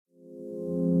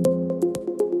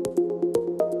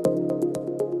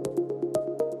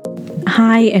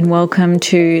Hi and welcome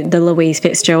to the Louise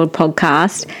Fitzgerald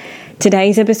podcast.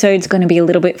 Today's episode is going to be a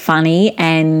little bit funny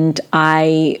and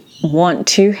I want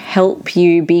to help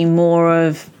you be more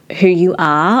of who you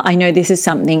are. I know this is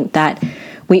something that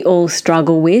we all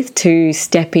struggle with, to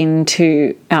step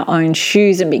into our own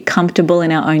shoes and be comfortable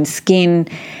in our own skin.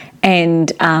 And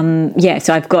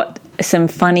so I've got some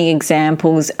funny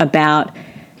examples about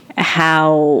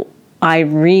how I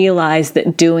realized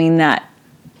that doing that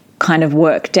kind of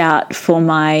worked out for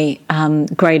my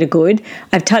greater good.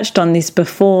 I've touched on this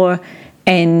before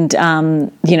and,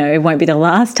 it won't be the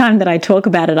last time that I talk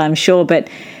about it, I'm sure, but,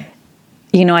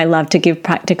 I love to give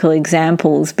practical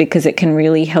examples because it can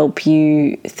really help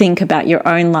you think about your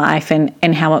own life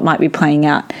and how it might be playing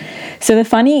out. So the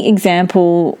funny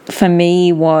example for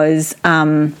me was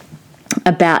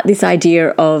about this idea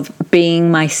of being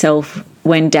myself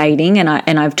when dating, and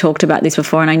I've talked about this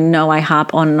before, and I know I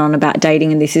harp on and on about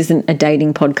dating, and this isn't a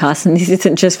dating podcast, and this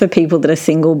isn't just for people that are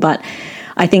single, but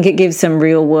I think it gives some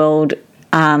real world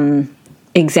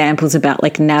examples about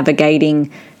like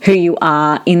navigating who you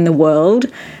are in the world.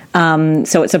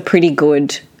 So it's a pretty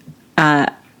good,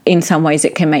 in some ways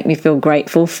it can make me feel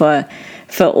grateful for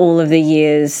all of the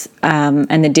years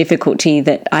and the difficulty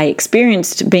that I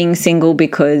experienced being single,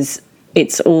 because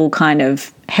it's all kind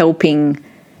of helping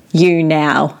you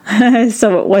now.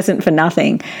 So it wasn't for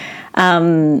nothing.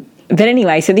 But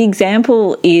anyway, so the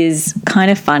example is kind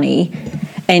of funny,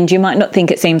 and you might not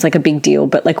think it seems like a big deal,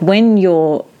 but like when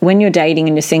you're dating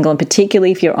and you're single, and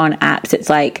particularly if you're on apps, it's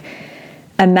like,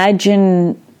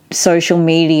 imagine social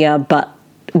media but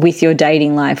with your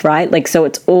dating life, right? Like, so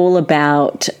it's all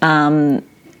about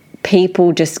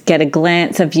people just get a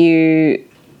glance of you.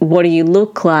 What do you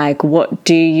look like? What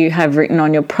do you have written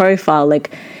on your profile?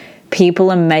 Like,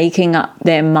 people are making up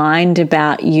their mind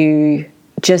about you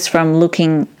just from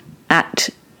looking at,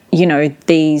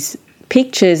 these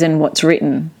pictures and what's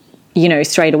written,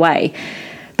 straight away.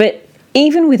 But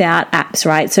even without apps,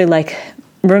 right? So like,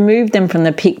 remove them from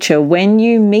the picture. When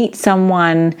you meet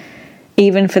someone,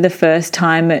 even for the first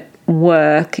time at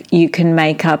work, you can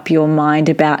make up your mind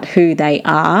about who they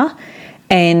are.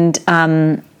 And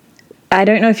I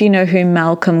don't know if you know who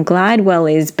Malcolm Gladwell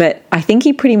is, but I think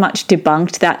he pretty much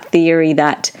debunked that theory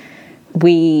that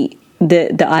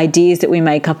the ideas that we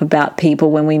make up about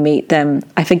people when we meet them.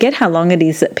 I forget how long it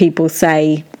is that people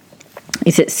say,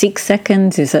 is it 6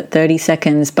 seconds? Is it 30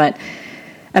 seconds? But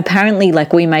apparently,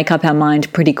 like, we make up our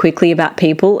mind pretty quickly about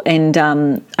people. And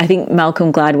I think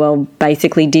Malcolm Gladwell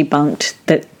basically debunked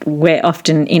that we're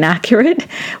often inaccurate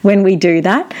when we do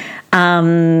that.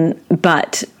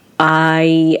 But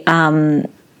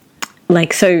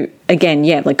so again,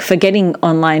 like forgetting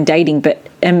online dating, but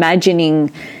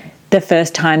imagining the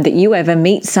first time that you ever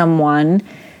meet someone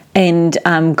and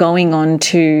going on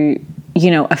to,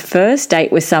 a first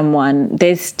date with someone,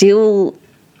 there's still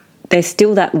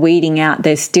that weeding out.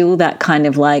 There's still that kind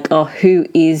of like, oh, who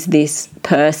is this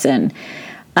person?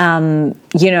 And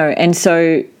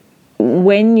so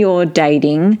when you're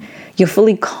dating, you're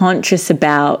fully conscious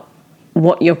about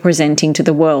what you're presenting to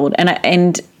the world.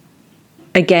 And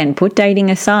again, put dating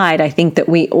aside, I think that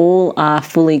we all are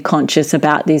fully conscious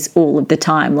about this all of the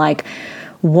time. Like,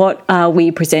 what are we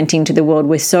presenting to the world?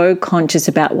 We're so conscious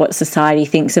about what society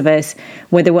thinks of us,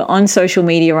 whether we're on social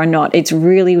media or not. It's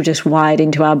really just wired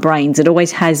into our brains. It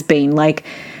always has been. Like,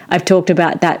 I've talked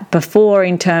about that before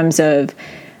in terms of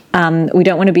we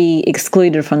don't want to be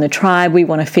excluded from the tribe. We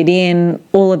want to fit in,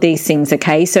 all of these things,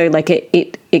 okay? So like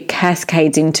it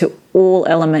cascades into all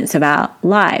elements of our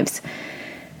lives.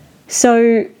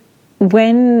 So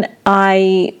when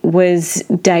I was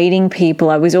dating people,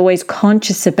 I was always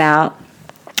conscious about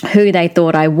who they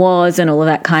thought I was and all of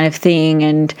that kind of thing.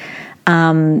 And,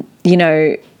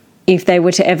 if they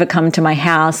were to ever come to my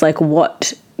house, like,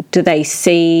 what do they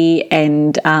see?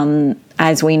 And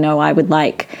as we know, I would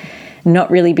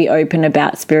not really be open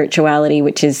about spirituality,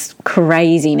 which is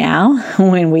crazy now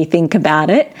when we think about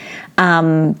it.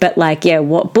 But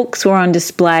what books were on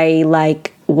display?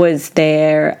 Like, was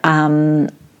there, I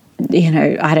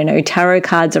don't know, tarot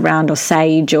cards around or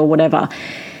sage or whatever,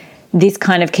 this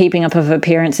kind of keeping up of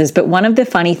appearances. But one of the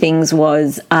funny things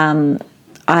was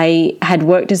I had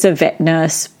worked as a vet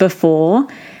nurse before,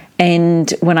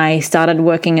 and when I started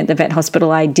working at the vet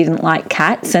hospital, I didn't like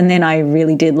cats, and then I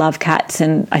really did love cats.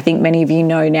 And I think many of you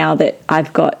know now that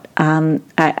I've got, I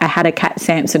had a cat,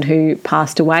 Samson, who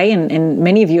passed away, and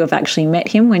many of you have actually met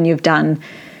him when you've done,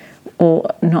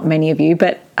 or not many of you,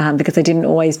 but because I didn't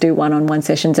always do one-on-one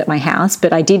sessions at my house,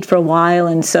 but I did for a while,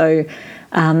 and so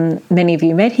many of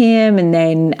you met him, and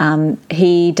then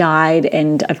he died,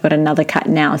 and I've got another cat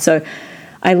now. So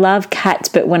I love cats,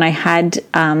 but when I had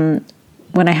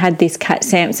when I had this cat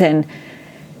Samson,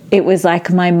 it was like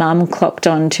my mum clocked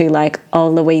on to like, oh,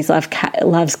 Louise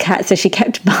loves cats. So she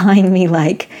kept buying me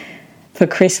like for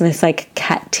Christmas, like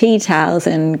cat tea towels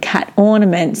and cat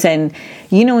ornaments. And,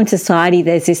 you know, in society,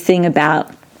 there's this thing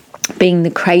about being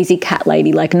the crazy cat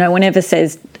lady. Like no one ever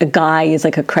says a guy is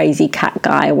like a crazy cat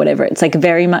guy or whatever. It's like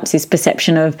very much this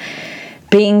perception of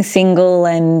being single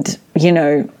and, you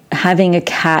know, having a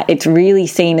cat. It's really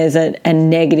seen as a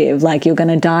negative, like you're going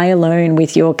to die alone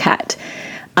with your cat.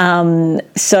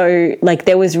 So like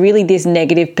there was really this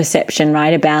negative perception,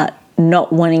 right, about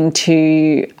not wanting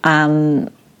to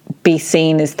be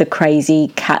seen as the crazy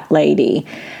cat lady.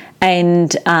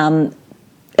 And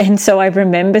so I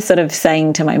remember sort of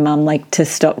saying to my mum, like, to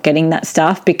stop getting that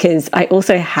stuff, because I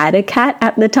also had a cat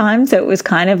at the time. So it was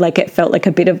kind of like, it felt like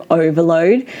a bit of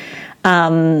overload,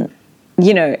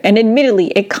 you know, and admittedly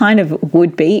it kind of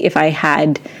would be if I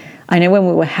had. I know when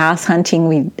we were house hunting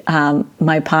with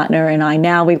my partner and I,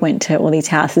 now we went to all these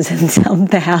houses and some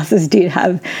of the houses did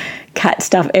have cat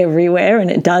stuff everywhere,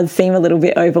 and it does seem a little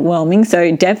bit overwhelming.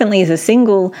 So definitely as a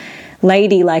single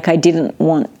lady, like I didn't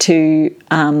want to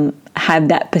have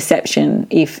that perception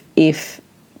if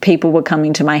people were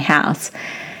coming to my house.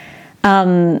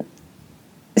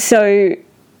 So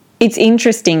it's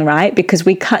interesting, right? Because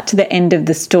we cut to the end of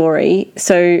the story.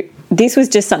 So this was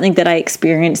just something that I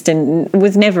experienced and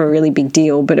was never a really big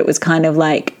deal, but it was kind of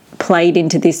like played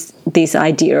into this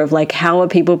idea of like, how are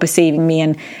people perceiving me,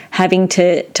 and having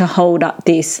to hold up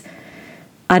this,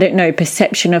 I don't know,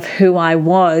 perception of who I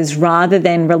was rather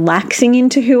than relaxing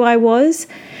into who I was,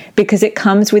 because it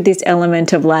comes with this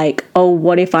element of like, oh,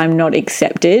 what if I'm not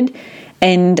accepted?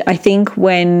 And I think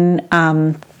when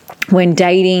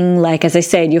dating, like, as I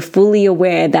said, you're fully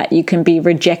aware that you can be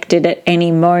rejected at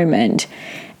any moment.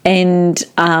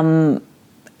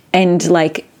 And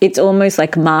like, it's almost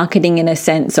like marketing in a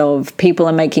sense of people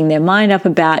are making their mind up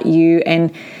about you.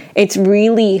 And it's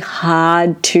really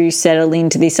hard to settle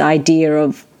into this idea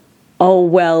of, oh,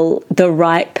 well, the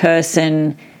right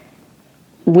person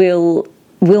will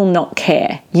not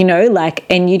care, you know, like,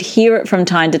 and you'd hear it from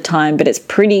time to time, but it's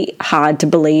pretty hard to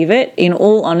believe it. In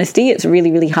all honesty, it's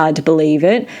really, really hard to believe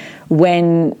it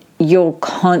when you're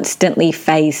constantly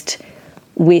faced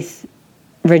with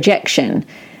rejection.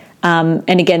 And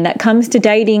again, that comes to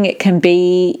dating. It can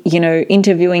be, you know,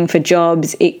 interviewing for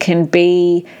jobs. It can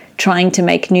be trying to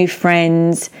make new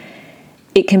friends.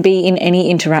 It can be in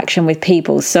any interaction with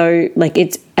people. So like,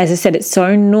 it's, as I said, it's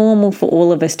so normal for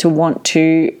all of us to want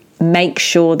to make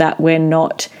sure that we're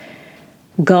not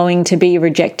going to be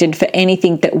rejected for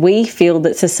anything that we feel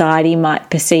that society might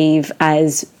perceive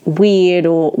as weird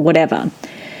or whatever.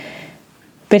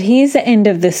 But here's the end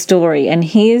of the story, and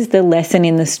here's the lesson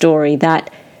in the story,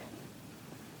 that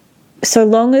so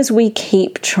long as we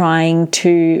keep trying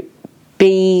to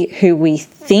be who we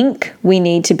think we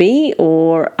need to be,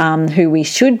 or who we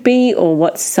should be, or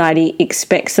what society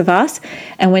expects of us,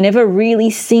 and we're never really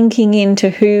sinking into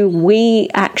who we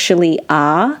actually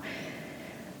are,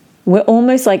 we're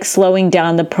almost like slowing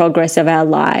down the progress of our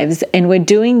lives. And we're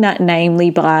doing that namely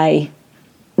by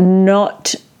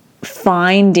not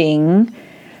finding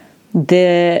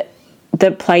the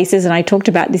places, and I talked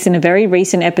about this in a very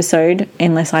recent episode,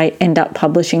 unless I end up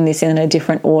publishing this in a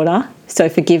different order, so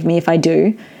forgive me if I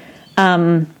do,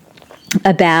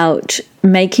 about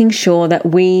making sure that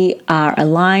we are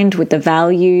aligned with the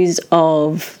values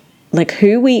of like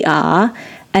who we are,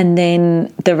 and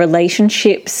then the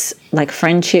relationships, like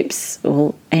friendships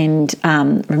and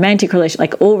romantic relationships,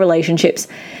 like all relationships,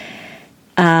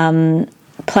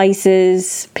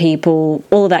 places, people,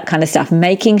 all of that kind of stuff,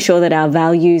 making sure that our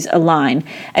values align.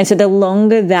 And so the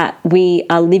longer that we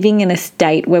are living in a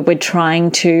state where we're trying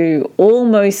to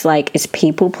almost like, it's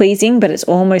people pleasing, but it's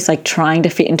almost like trying to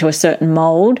fit into a certain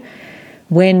mold,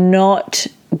 we're not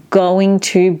going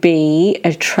to be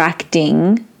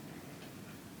attracting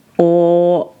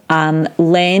or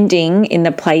landing in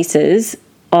the places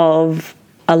of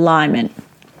alignment.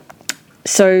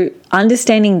 So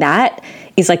understanding that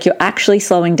is like, you're actually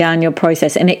slowing down your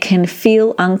process, and it can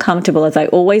feel uncomfortable, as I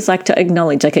always like to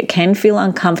acknowledge. Like, it can feel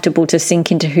uncomfortable to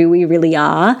sink into who we really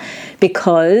are,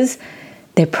 because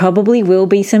there probably will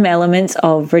be some elements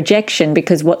of rejection,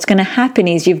 because what's going to happen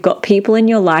is you've got people in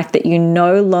your life that you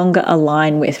no longer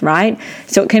align with, right?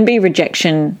 So it can be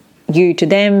rejection, you to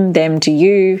them, them to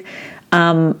you.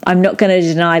 I'm not going to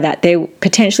deny that there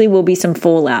potentially will be some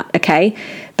fallout, okay?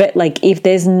 But like, if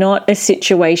there's not a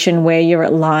situation where you're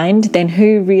aligned, then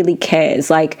who really cares?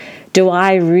 Like, do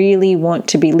I really want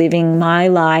to be living my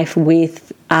life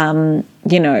with,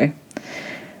 you know,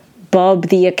 Bob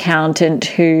the accountant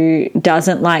who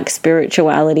doesn't like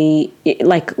spirituality,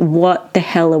 like, what the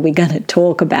hell are we going to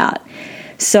talk about?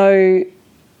 So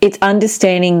it's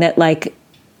understanding that, like,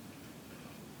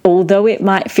 although it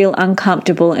might feel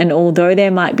uncomfortable and although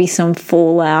there might be some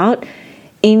fallout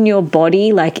in your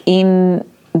body, like in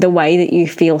the way that you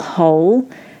feel whole,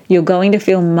 you're going to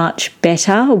feel much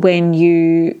better when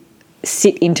you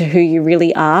sit into who you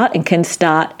really are and can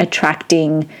start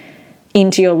attracting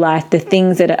into your life the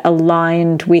things that are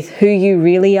aligned with who you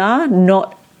really are,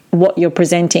 not what you're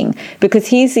presenting. Because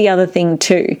here's the other thing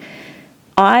too.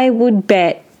 I would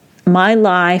bet my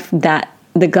life that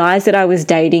the guys that I was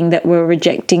dating that were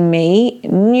rejecting me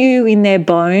knew in their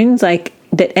bones, like,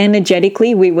 that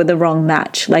energetically we were the wrong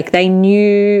match. Like, they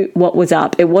knew what was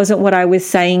up. It wasn't what I was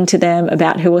saying to them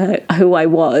about who I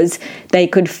was. They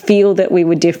could feel that we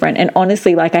were different. And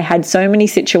honestly, like, I had so many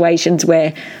situations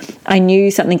where I knew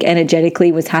something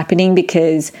energetically was happening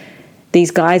because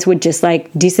these guys would just, like,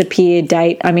 disappear,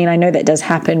 date. I mean, I know that does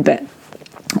happen, but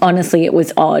honestly, it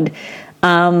was odd.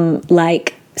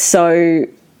 So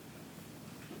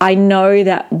I know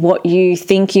that what you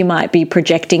think you might be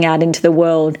projecting out into the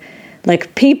world,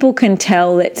 like, people can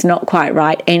tell it's not quite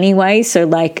right anyway. So,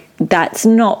 like, that's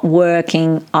not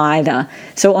working either.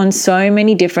 So on so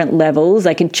many different levels,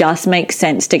 like, it just makes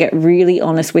sense to get really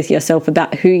honest with yourself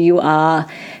about who you are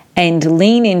and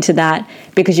lean into that,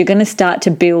 because you're going to start to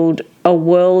build a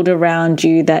world around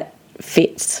you that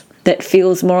fits, that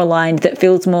feels more aligned, that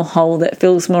feels more whole, that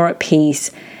feels more at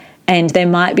peace. And there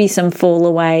might be some fall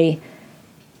away,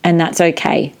 and that's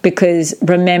okay, because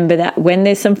remember that when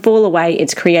there's some fall away,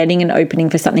 it's creating an opening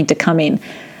for something to come in.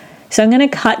 So I'm going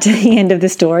to cut to the end of the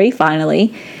story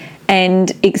finally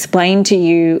and explain to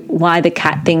you why the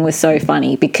cat thing was so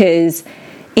funny, because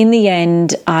in the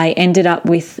end, I ended up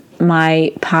with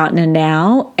my partner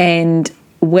now, and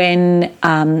when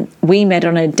we met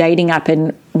on a dating app,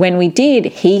 and when we did,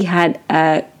 he had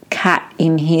a cat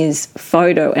in his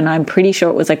photo, and I'm pretty sure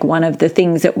it was like one of the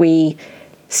things that we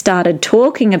started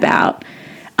talking about,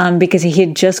 because he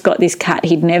had just got this cat.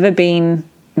 He'd never been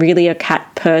really a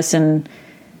cat person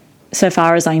so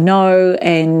far as I know,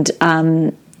 and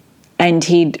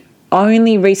he'd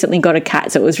only recently got a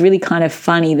cat, so it was really kind of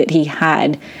funny that he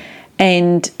had,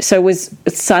 and so was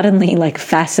suddenly, like,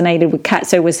 fascinated with cats,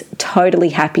 so was totally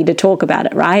happy to talk about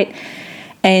it, right?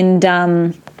 And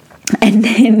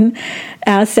then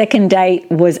our second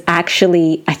date was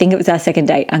actually, I think it was our second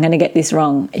date. I'm going to get this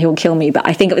wrong. He'll kill me. But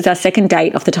I think it was our second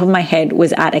date, off the top of my head,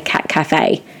 was at a cat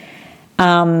cafe.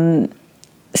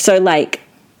 So, like,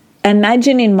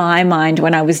 imagine in my mind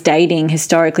when I was dating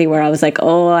historically, where I was like,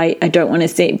 oh, I don't want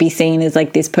to be seen as,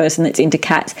 like, this person that's into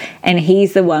cats. And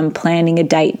he's the one planning a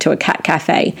date to a cat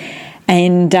cafe.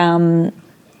 And,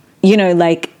 you know,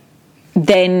 like,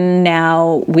 then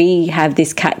now we have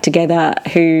this cat together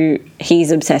who he's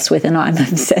obsessed with and I'm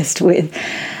obsessed with.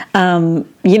 You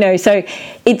know, so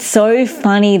it's so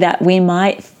funny that we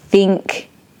might think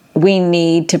we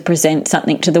need to present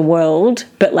something to the world,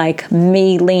 but, like,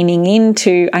 me leaning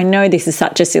into, I know this is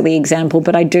such a silly example,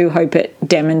 but I do hope it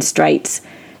demonstrates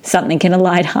something in a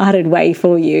lighthearted way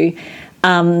for you.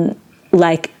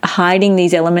 Like, hiding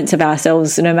these elements of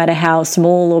ourselves, no matter how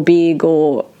small or big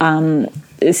or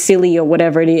silly or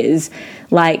whatever it is,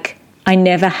 like, I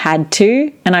never had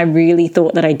to, and I really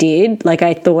thought that I did. Like,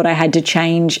 I thought I had to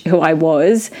change who I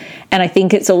was. And I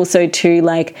think it's also too,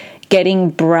 like, getting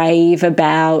brave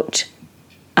about,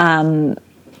 I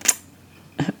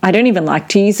don't even like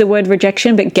to use the word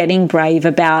rejection, but getting brave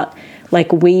about,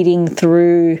 like, weeding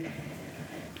through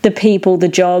the people, the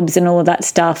jobs and all of that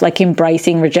stuff, like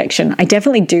embracing rejection. I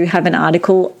definitely do have an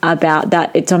article about that.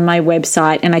 It's on my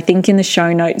website, and I think in the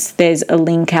show notes there's a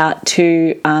link out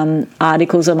to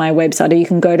articles on my website, or you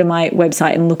can go to my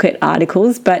website and look at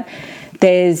articles. But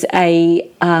there's a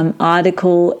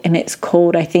article, and it's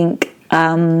called, I think,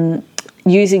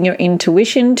 Using Your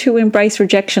Intuition to Embrace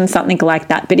Rejection, something like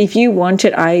that. But if you want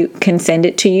it, I can send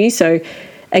it to you. So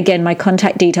again, my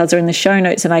contact details are in the show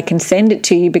notes, and I can send it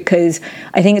to you, because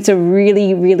I think it's a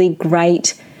really, really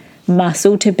great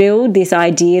muscle to build, this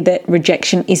idea that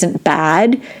rejection isn't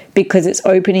bad, because it's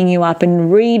opening you up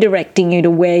and redirecting you to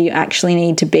where you actually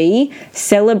need to be.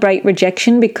 Celebrate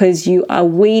rejection, because you are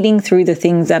weeding through the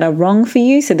things that are wrong for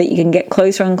you so that you can get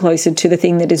closer and closer to the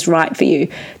thing that is right for you.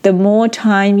 The more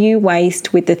time you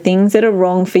waste with the things that are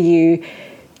wrong for you,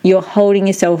 you're holding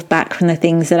yourself back from the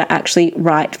things that are actually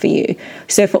right for you.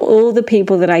 So for all the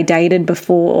people that I dated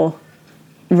before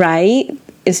Ray,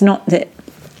 it's not that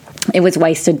it was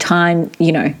wasted time.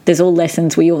 You know, there's all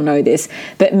lessons. We all know this.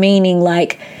 But meaning,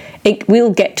 like, it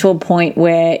will get to a point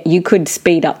where you could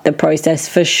speed up the process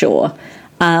for sure.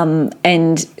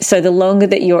 And so the longer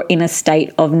that you're in a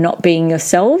state of not being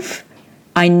yourself,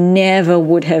 I never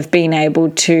would have been able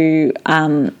to,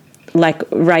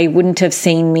 Ray wouldn't have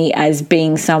seen me as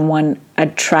being someone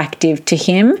attractive to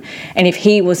him. And if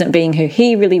he wasn't being who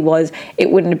he really was,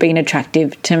 it wouldn't have been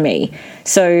attractive to me.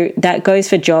 So that goes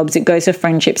for jobs, it goes for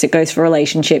friendships, it goes for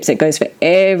relationships, it goes for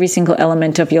every single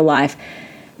element of your life.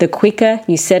 The quicker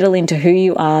you settle into who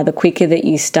you are, the quicker that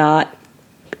you start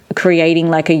creating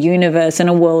like a universe and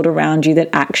a world around you that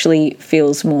actually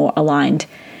feels more aligned.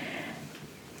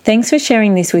 Thanks for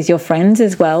sharing this with your friends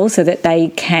as well, so that they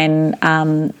can,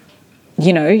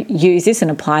 use this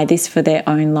and apply this for their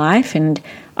own life. And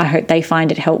I hope they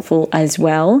find it helpful as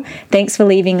well. Thanks for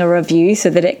leaving a review so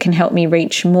that it can help me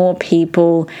reach more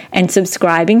people, and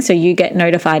subscribing so you get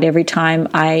notified every time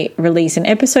I release an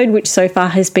episode, which so far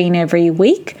has been every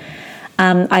week.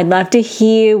 I'd love to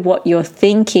hear what you're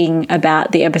thinking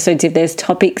about the episodes. If there's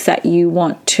topics that you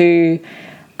want to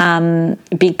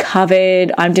be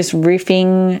covered, I'm just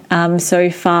riffing so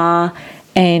far.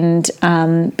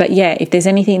 But yeah, if there's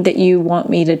anything that you want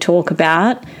me to talk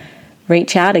about,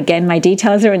 reach out. Again, my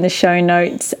details are in the show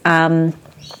notes,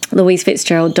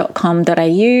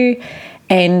 louisefitzgerald.com.au.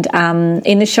 And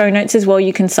in the show notes as well,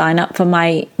 you can sign up for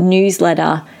my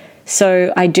newsletter.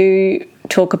 So I do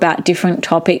talk about different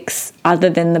topics other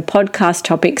than the podcast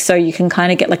topics, so you can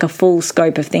kind of get like a full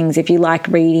scope of things if you like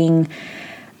reading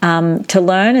to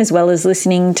learn as well as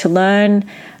listening to learn.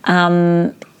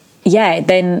 Then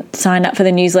sign up for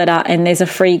the newsletter, and there's a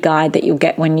free guide that you'll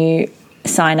get when you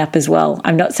sign up as well.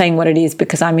 I'm not saying what it is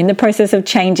because I'm in the process of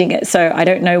changing it, so I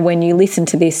don't know when you listen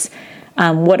to this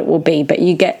what it will be, but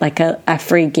you get like a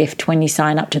free gift when you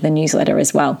sign up to the newsletter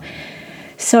as well.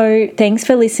 So thanks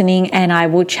for listening, and I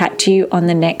will chat to you on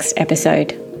the next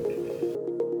episode.